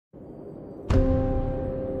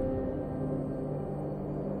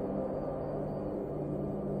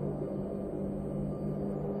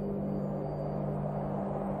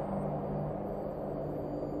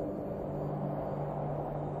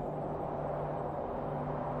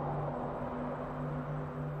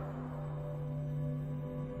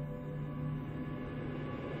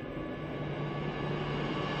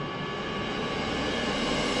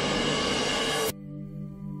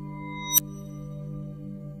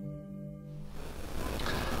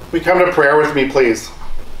We come to prayer with me, please.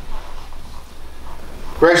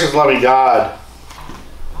 Gracious, loving God,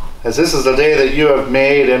 as this is a day that you have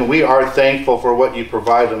made, and we are thankful for what you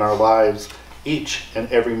provide in our lives each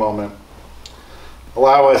and every moment.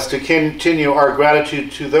 Allow us to continue our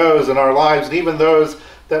gratitude to those in our lives, and even those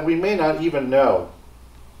that we may not even know.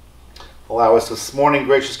 Allow us this morning,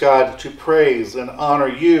 gracious God, to praise and honor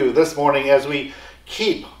you this morning as we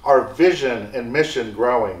keep our vision and mission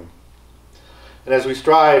growing, and as we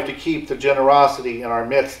strive to keep the generosity in our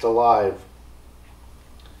midst alive.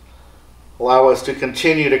 Allow us to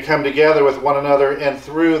continue to come together with one another and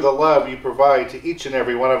through the love you provide to each and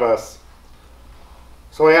every one of us.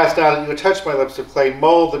 So I ask now that you would touch my lips of clay,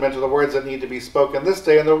 mold them into the words that need to be spoken this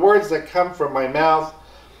day, and the words that come from my mouth,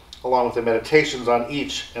 along with the meditations on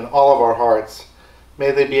each and all of our hearts. May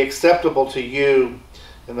they be acceptable to you,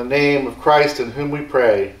 in the name of Christ in whom we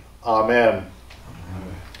pray. Amen.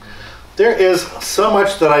 There is so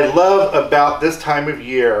much that I love about this time of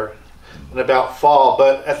year and about fall,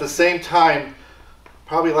 but at the same time,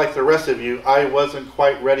 probably like the rest of you, I wasn't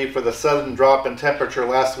quite ready for the sudden drop in temperature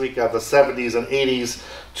last week of the 70s and 80s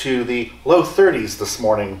to the low 30s this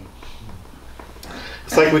morning.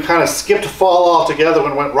 It's like we kind of skipped fall altogether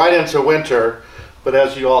and went right into winter, but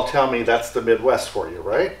as you all tell me, that's the Midwest for you,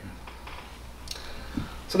 right?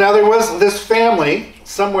 So now there was this family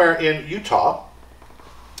somewhere in Utah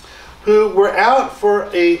who were out for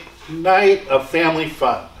a night of family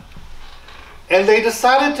fun. And they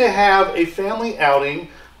decided to have a family outing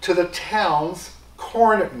to the town's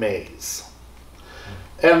corn maze.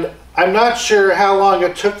 And I'm not sure how long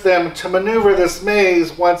it took them to maneuver this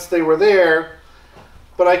maze once they were there,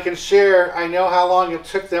 but I can share, I know how long it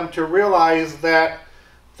took them to realize that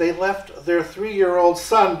they left their 3-year-old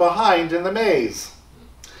son behind in the maze.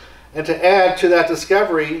 And to add to that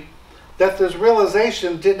discovery, that this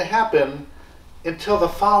realization didn't happen until the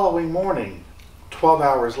following morning, 12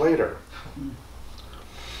 hours later.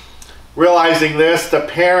 Realizing this, the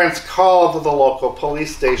parents called the local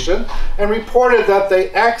police station and reported that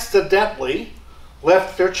they accidentally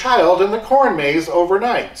left their child in the corn maze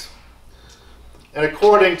overnight. And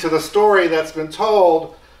according to the story that's been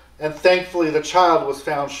told, and thankfully the child was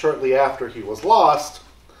found shortly after he was lost,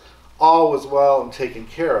 all was well and taken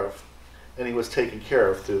care of, and he was taken care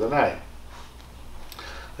of through the night.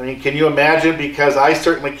 I mean, can you imagine? Because I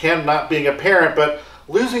certainly can, not being a parent, but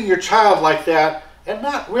losing your child like that and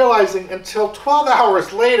not realizing until 12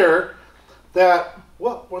 hours later that,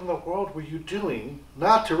 what in the world were you doing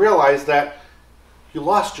not to realize that you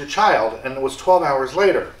lost your child, and it was 12 hours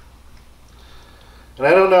later. And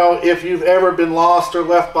I don't know if you've ever been lost or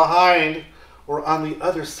left behind or on the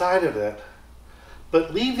other side of it,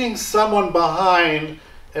 but leaving someone behind,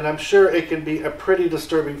 and I'm sure it can be a pretty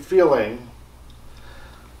disturbing feeling.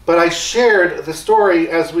 But I shared the story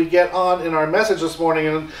as we get on in our message this morning,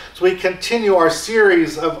 and as we continue our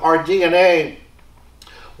series of our DNA,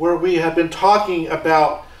 where we have been talking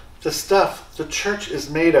about the stuff the church is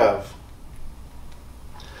made of,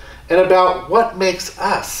 and about what makes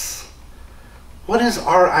us. What is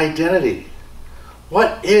our identity?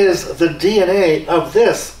 What is the DNA of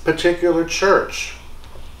this particular church?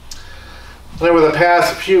 And over the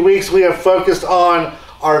past few weeks, we have focused on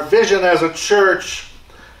our vision as a church,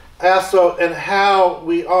 also, and how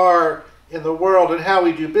we are in the world and how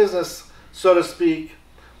we do business, so to speak,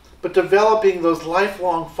 but developing those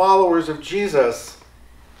lifelong followers of Jesus,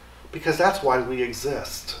 because that's why we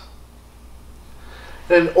exist.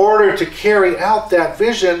 And in order to carry out that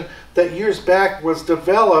vision that years back was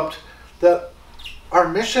developed, that our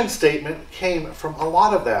mission statement came from a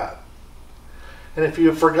lot of that. And if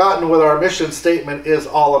you've forgotten what our mission statement is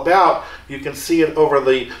all about, you can see it over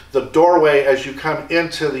the doorway as you come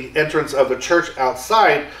into the entrance of the church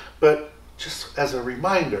outside. But just as a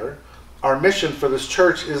reminder, our mission for this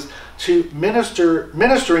church is to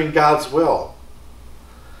ministering God's will.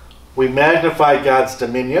 We magnify God's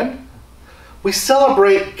dominion, we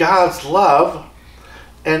celebrate God's love,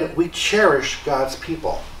 and we cherish God's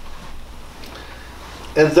people.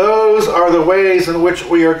 And those are the ways in which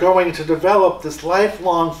we are going to develop this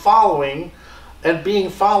lifelong following and being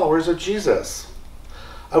followers of Jesus,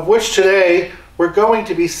 of which today we're going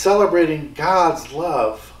to be celebrating God's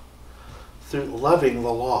love through loving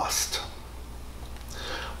the lost.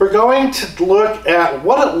 We're going to look at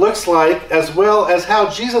what it looks like as well as how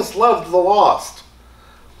Jesus loved the lost.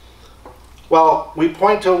 Well, we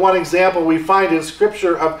point to one example we find in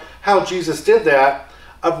Scripture of how Jesus did that,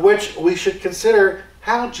 of which we should consider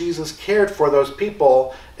how Jesus cared for those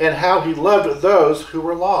people and how he loved those who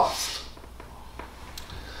were lost.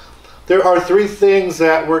 There are 3 things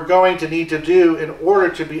that we're going to need to do in order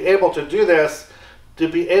to be able to do this, to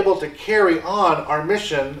be able to carry on our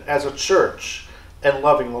mission as a church and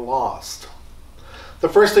loving the lost. The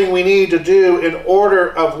first thing we need to do in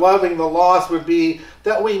order of loving the lost would be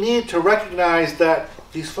that we need to recognize that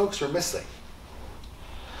these folks are missing.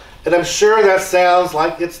 And I'm sure that sounds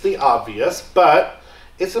like it's the obvious, but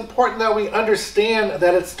it's important that we understand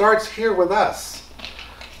that it starts here with us.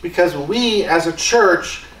 Because we as a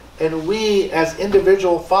church and we as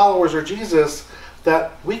individual followers of Jesus,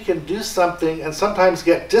 that we can do something and sometimes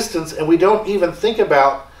get distance and we don't even think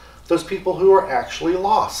about those people who are actually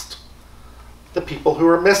lost, the people who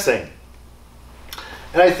are missing.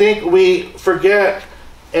 And I think we forget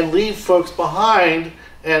and leave folks behind,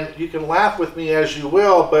 and you can laugh with me as you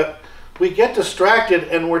will, but we get distracted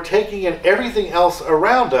and we're taking in everything else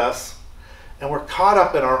around us, and we're caught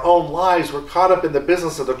up in our own lives, we're caught up in the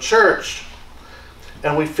business of the church,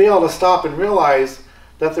 and we fail to stop and realize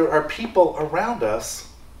that there are people around us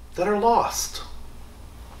that are lost.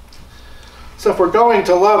 So if we're going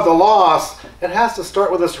to love the lost, it has to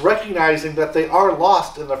start with us recognizing that they are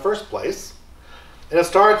lost in the first place. And it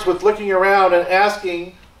starts with looking around and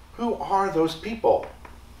asking, who are those people?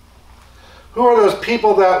 Who are those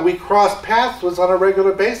people that we cross paths with on a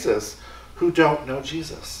regular basis who don't know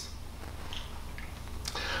Jesus?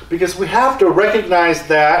 Because we have to recognize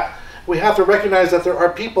that. We have to recognize that there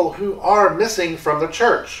are people who are missing from the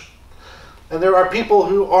church. And there are people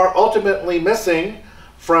who are ultimately missing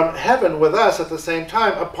from heaven with us at the same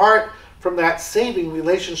time, apart from that saving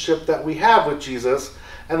relationship that we have with Jesus,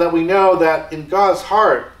 and that we know that in God's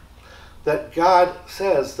heart, that God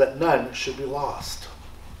says that none should be lost.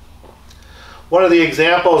 One of the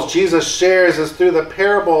examples Jesus shares is through the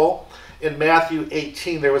parable in Matthew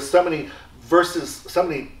 18. There was so many verses, so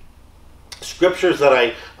many scriptures that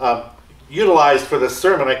I utilized for this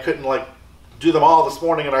sermon. I couldn't do them all this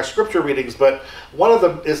morning in our scripture readings, but one of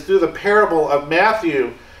them is through the parable of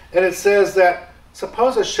Matthew, and it says that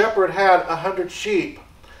suppose a shepherd had 100 sheep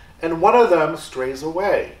and one of them strays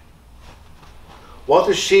away. Won't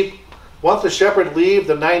the shepherd leave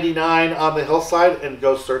the 99 on the hillside and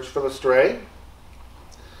go search for the stray?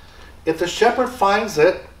 If the shepherd finds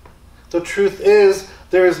it, the truth is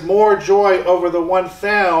there is more joy over the one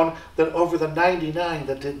found than over the 99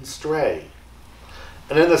 that didn't stray.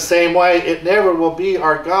 And in the same way, it never will be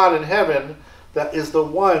our God in heaven that is the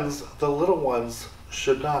little ones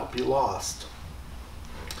should not be lost.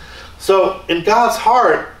 So in God's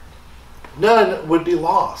heart, none would be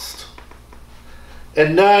lost.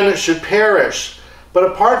 And none should perish.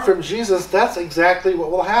 But apart from Jesus, that's exactly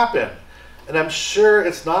what will happen. And I'm sure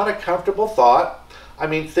it's not a comfortable thought. I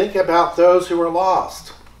mean, think about those who are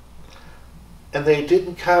lost. And they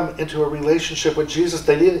didn't come into a relationship with Jesus.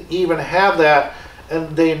 They didn't even have that.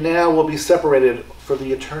 And they now will be separated for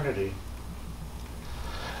the eternity.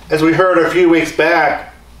 As we heard a few weeks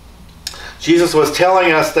back, Jesus was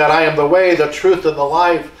telling us that I am the way, the truth, and the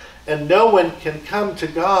life, and no one can come to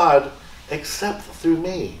God except through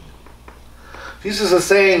me. Jesus is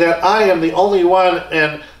saying that I am the only one,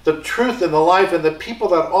 and the truth and the life, and the people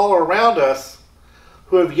that are all around us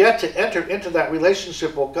who have yet to enter into that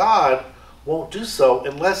relationship with God won't do so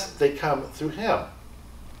unless they come through Him.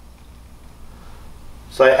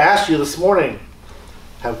 So I asked you this morning,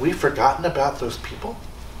 have we forgotten about those people?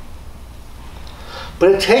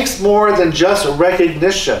 But it takes more than just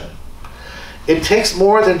recognition. It takes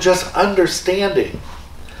more than just understanding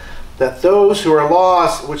that those who are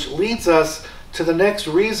lost, which leads us to the next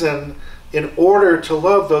reason in order to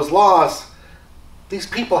love those lost, these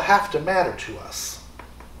people have to matter to us.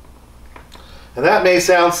 And that may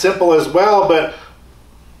sound simple as well, but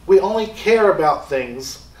we only care about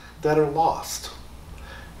things that are lost.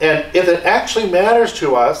 And if it actually matters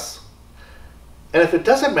to us, and if it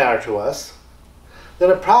doesn't matter to us, then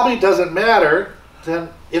it probably doesn't matter then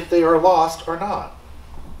if they are lost or not.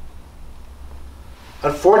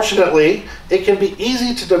 Unfortunately, it can be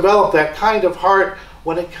easy to develop that kind of heart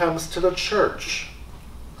when it comes to the church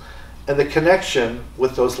and the connection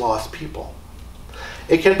with those lost people.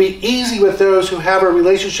 It can be easy with those who have a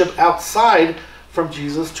relationship outside from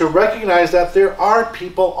Jesus to recognize that there are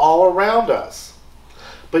people all around us.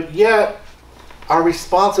 But yet, our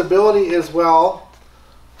responsibility is, well,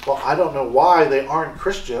 I don't know why they aren't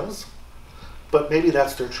Christians, but maybe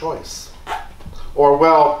that's their choice. Or,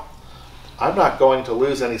 well, I'm not going to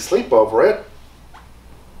lose any sleep over it.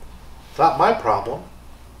 It's not my problem.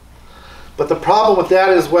 But the problem with that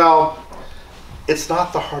is, well, it's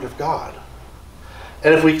not the heart of God.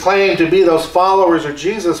 And if we claim to be those followers of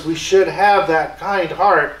Jesus, we should have that kind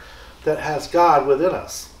heart that has God within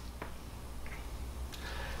us.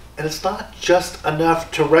 And it's not just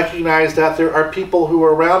enough to recognize that there are people who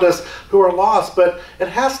are around us who are lost, but it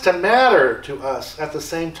has to matter to us at the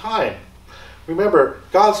same time. Remember,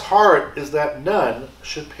 God's heart is that none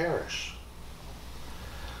should perish.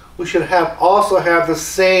 We should also have the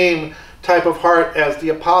same type of heart as the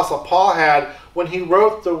Apostle Paul had when he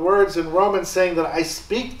wrote the words in Romans saying that I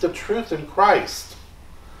speak the truth in Christ.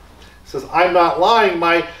 He says, I'm not lying.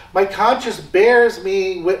 My conscience bears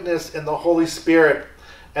me witness in the Holy Spirit,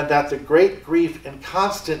 and that the great grief and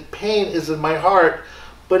constant pain is in my heart.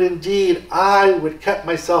 But indeed, I would cut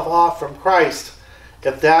myself off from Christ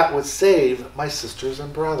if that would save my sisters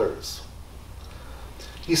and brothers.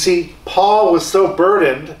 You see, Paul was so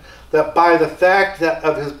burdened that by the fact that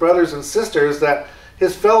of his brothers and sisters that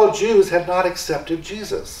his fellow Jews had not accepted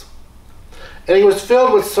Jesus. And he was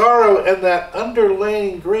filled with sorrow and that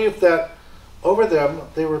underlying grief that over them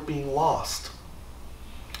they were being lost.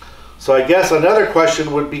 So I guess another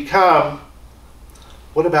question would become,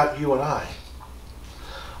 what about you and I?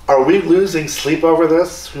 Are we losing sleep over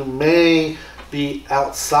this, who may be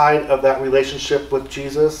outside of that relationship with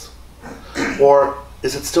Jesus? Or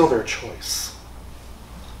is it still their choice?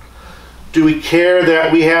 Do we care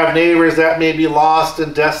that we have neighbors that may be lost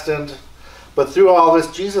and destined? But through all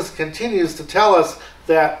this, Jesus continues to tell us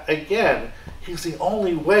that, again, he's the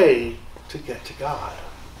only way to get to God.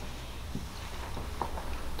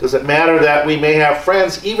 Does it matter that we may have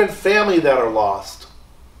friends, even family, that are lost?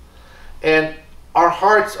 And our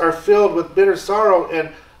hearts are filled with bitter sorrow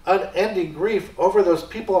and unending grief over those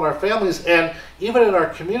people in our families and even in our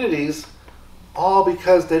communities, all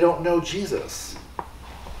because they don't know Jesus.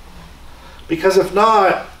 Because if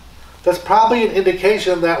not, that's probably an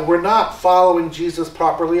indication that we're not following Jesus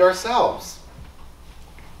properly ourselves.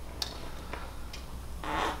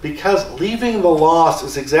 Because leaving the lost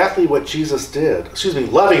is exactly what Jesus did. Excuse me,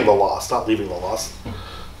 loving the lost, not leaving the lost.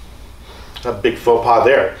 A big faux pas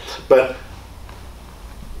there. But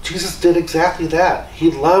Jesus did exactly that. He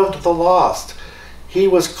loved the lost. He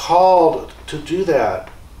was called to do that.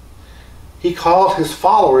 He called his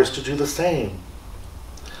followers to do the same.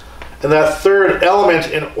 And that third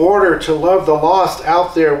element, in order to love the lost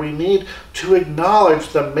out there, we need to acknowledge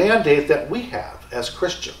the mandate that we have as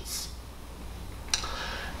Christians.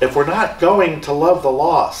 If we're not going to love the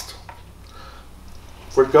lost,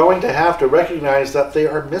 we're going to have to recognize that they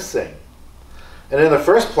are missing. And in the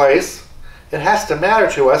first place, it has to matter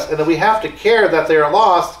to us, and that we have to care that they are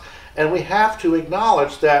lost, and we have to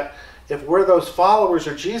acknowledge that if we're those followers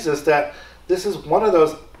of Jesus, that this is one of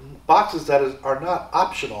those boxes that are not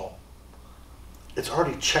optional. It's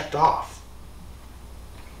already checked off.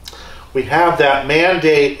 We have that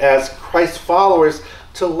mandate as Christ followers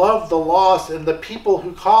to love the lost, and the people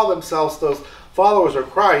who call themselves those followers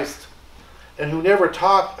of Christ and who never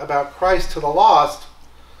talk about Christ to the lost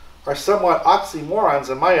are somewhat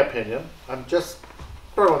oxymorons, in my opinion. I'm just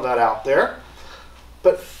throwing that out there.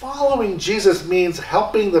 But following Jesus means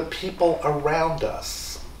helping the people around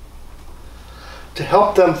us, to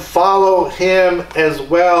help them follow him as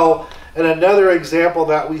well. And another example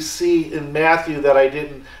that we see in Matthew that I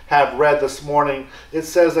didn't have read this morning, it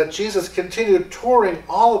says that Jesus continued touring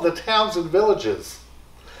all of the towns and villages,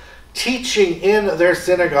 teaching in their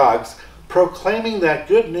synagogues, proclaiming that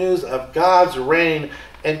good news of God's reign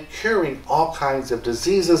and curing all kinds of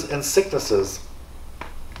diseases and sicknesses.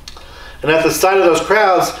 And at the sight of those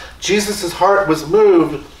crowds, Jesus' heart was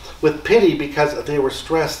moved with pity because they were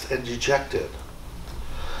stressed and dejected.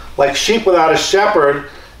 Like sheep without a shepherd,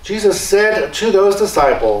 Jesus said to those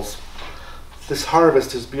disciples, "This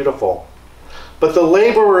harvest is beautiful, but the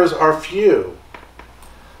laborers are few.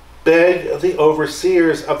 Beg the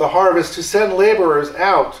overseers of the harvest to send laborers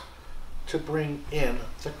out to bring in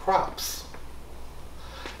the crops."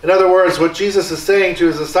 In other words, what Jesus is saying to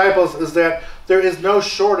his disciples is that there is no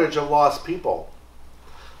shortage of lost people.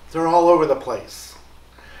 They're all over the place.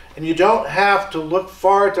 And you don't have to look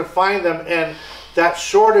far to find them, and that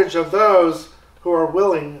shortage of those who are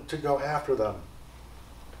willing to go after them.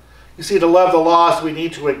 You see, to love the lost, we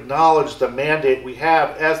need to acknowledge the mandate we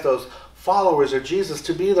have as those followers of Jesus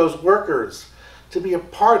to be those workers, to be a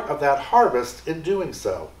part of that harvest in doing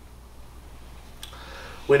so.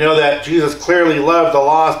 We know that Jesus clearly loved the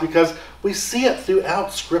lost because we see it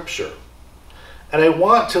throughout Scripture. And I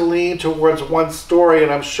want to lean towards one story,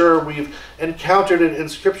 and I'm sure we've encountered it in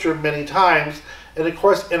Scripture many times. And of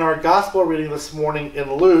course, in our gospel reading this morning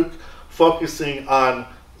in Luke, focusing on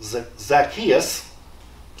Zacchaeus,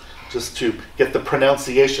 just to get the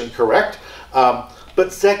pronunciation correct.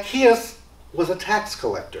 But Zacchaeus was a tax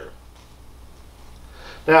collector.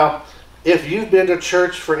 Now, if you've been to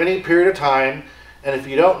church for any period of time, and if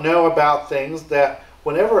you don't know about things that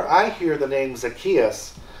whenever I hear the name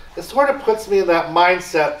Zacchaeus, it sort of puts me in that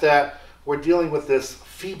mindset that we're dealing with this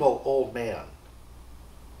feeble old man.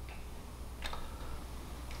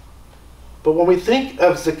 But when we think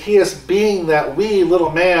of Zacchaeus being that wee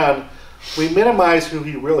little man, we minimize who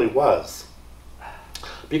he really was.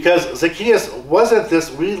 Because Zacchaeus wasn't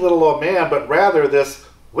this wee little old man, but rather this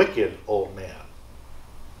wicked old man.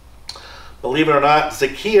 Believe it or not,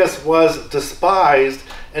 Zacchaeus was despised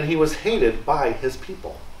and he was hated by his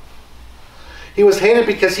people. He was hated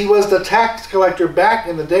because he was the tax collector back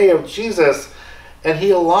in the day of Jesus, and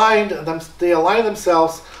they aligned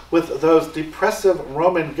themselves with those depressive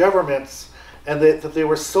Roman governments, and that they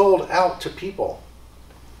were sold out to people.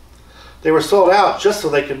 They were sold out just so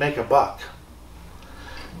they could make a buck.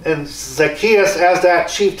 And Zacchaeus, as that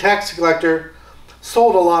chief tax collector,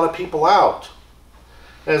 sold a lot of people out.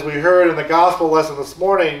 As we heard in the gospel lesson this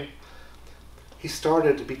morning, he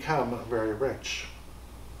started to become very rich.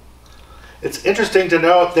 It's interesting to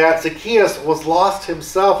note that Zacchaeus was lost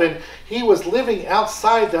himself, and he was living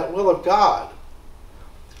outside that will of God.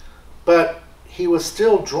 But he was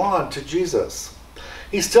still drawn to Jesus.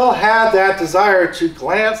 He still had that desire to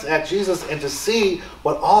glance at Jesus and to see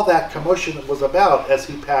what all that commotion was about as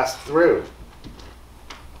he passed through.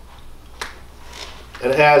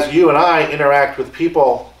 And as you and I interact with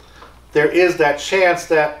people, there is that chance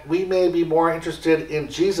that we may be more interested in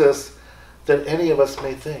Jesus than any of us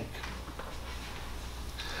may think.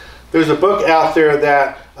 There's a book out there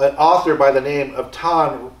that an author by the name of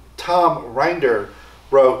Tom Rinder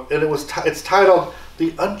wrote, and it's titled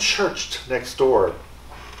The Unchurched Next Door.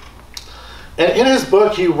 And in his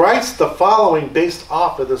book, he writes the following based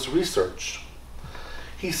off of this research.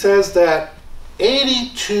 He says that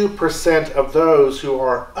 82% of those who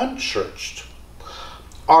are unchurched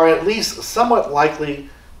are at least somewhat likely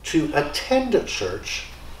to attend a church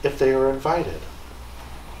if they are invited.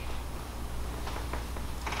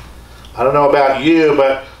 I don't know about you,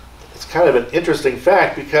 but it's kind of an interesting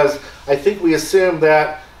fact, because I think we assume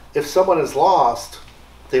that if someone is lost,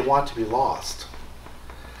 they want to be lost.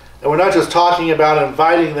 And we're not just talking about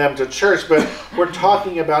inviting them to church, but we're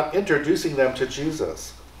talking about introducing them to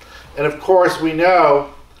Jesus. And of course, we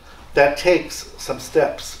know that takes some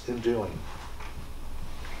steps in doing.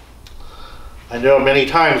 I know many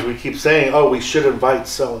times we keep saying, oh, we should invite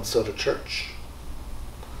so-and-so to church.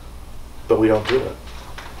 But we don't do it.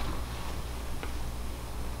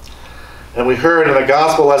 And we heard in the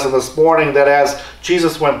gospel lesson this morning that as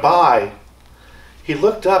Jesus went by, he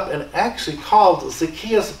looked up and actually called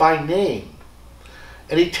Zacchaeus by name.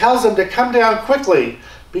 And he tells him to come down quickly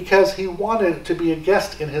because he wanted to be a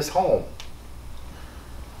guest in his home.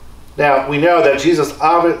 Now, we know that Jesus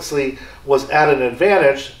obviously was at an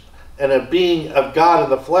advantage and a being of God in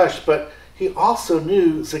the flesh, but he also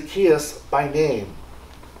knew Zacchaeus by name.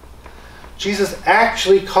 Jesus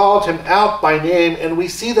actually called him out by name, and we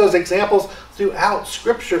see those examples throughout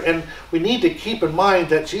Scripture, and we need to keep in mind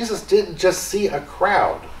that Jesus didn't just see a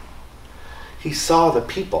crowd. He saw the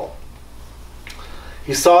people.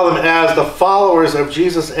 He saw them as the followers of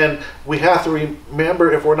Jesus, and we have to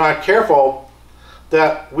remember, if we're not careful,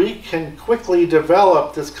 that we can quickly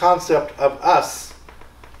develop this concept of us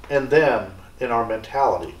and them in our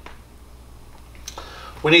mentality.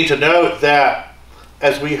 We need to note that,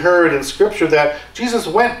 as we heard in Scripture, that Jesus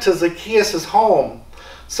went to Zacchaeus' home,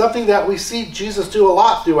 something that we see Jesus do a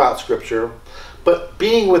lot throughout Scripture, but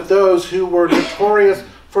being with those who were notorious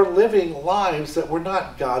for living lives that were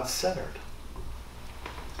not God-centered.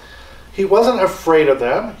 He wasn't afraid of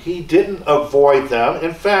them. He didn't avoid them.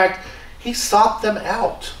 In fact, he sought them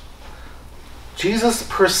out. Jesus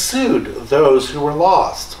pursued those who were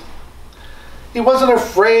lost. He wasn't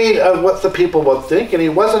afraid of what the people would think, and he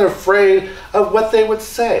wasn't afraid of what they would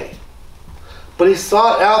say. But he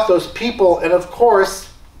sought out those people, and of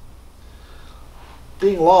course,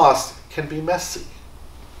 being lost can be messy.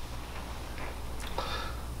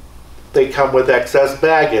 They come with excess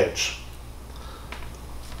baggage.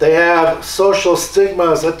 They have social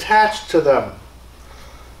stigmas attached to them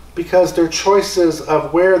because their choices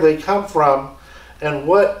of where they come from and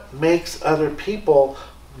what makes other people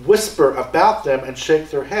whisper about them and shake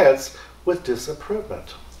their heads with disapproval.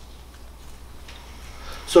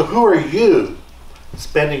 So who are you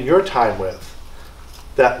spending your time with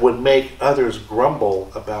that would make others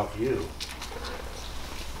grumble about you?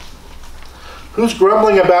 Who's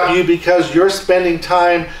grumbling about you because you're spending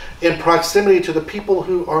time in proximity to the people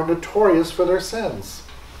who are notorious for their sins?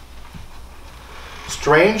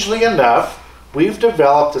 Strangely enough, we've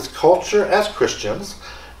developed this culture as Christians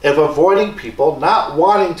of avoiding people, not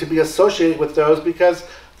wanting to be associated with those because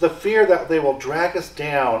the fear that they will drag us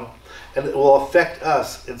down and it will affect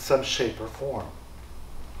us in some shape or form.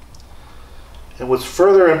 And what's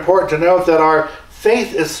further important to note that our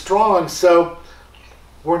faith is strong, so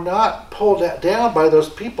we're not pulled down by those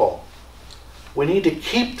people. We need to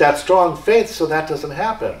keep that strong faith so that doesn't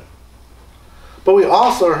happen. But we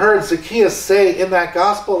also heard Zacchaeus say in that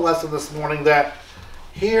gospel lesson this morning that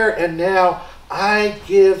here and now I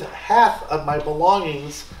give half of my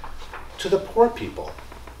belongings to the poor people.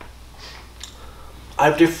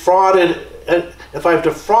 If I've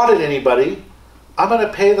defrauded anybody, I'm going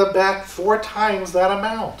to pay them back 4 times that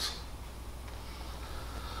amount.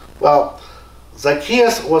 Well,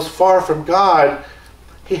 Zacchaeus was far from God.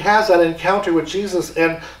 He has that encounter with Jesus,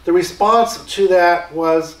 and the response to that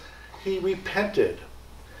was he repented.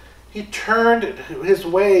 He turned his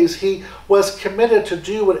ways. He was committed to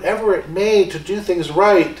do whatever it made to do things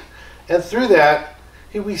right. And through that,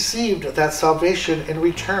 he received that salvation in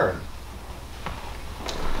return.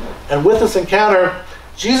 And with this encounter,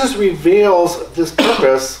 Jesus reveals this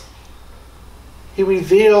purpose. He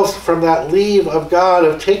reveals from that leave of God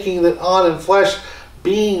of taking it on in flesh,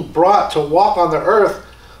 being brought to walk on the earth,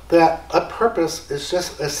 that a purpose is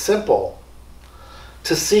just as simple: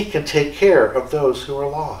 to seek and take care of those who are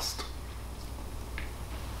lost.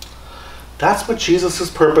 That's what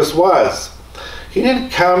Jesus' purpose was. He didn't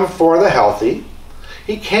come for the healthy.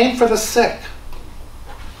 He came for the sick.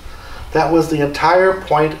 That was the entire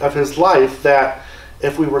point of his life, that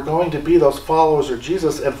if we were going to be those followers of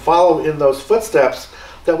Jesus and follow in those footsteps,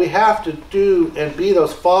 that we have to do and be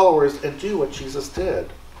those followers and do what Jesus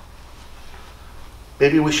did.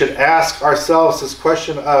 Maybe we should ask ourselves this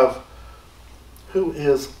question of, who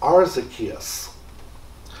is our Zacchaeus?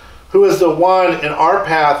 Who is the one in our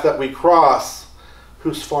path that we cross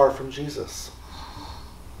who's far from Jesus?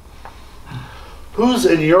 Who's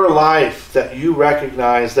in your life that you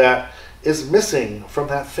recognize that is missing from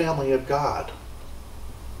that family of God?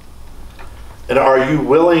 And are you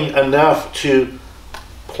willing enough to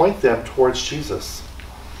point them towards Jesus?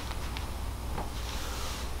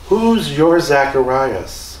 Who's your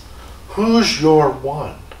Zacharias? Who's your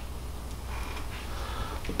one?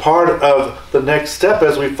 Part of the next step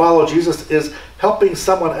as we follow Jesus is helping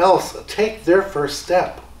someone else take their first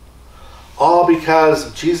step. All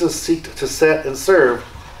because Jesus seeked to set and serve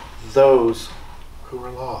those who were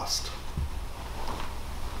lost.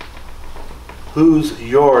 Who's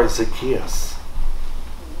your Zacchaeus?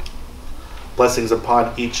 Blessings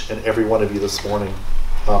upon each and every one of you this morning.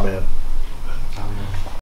 Amen.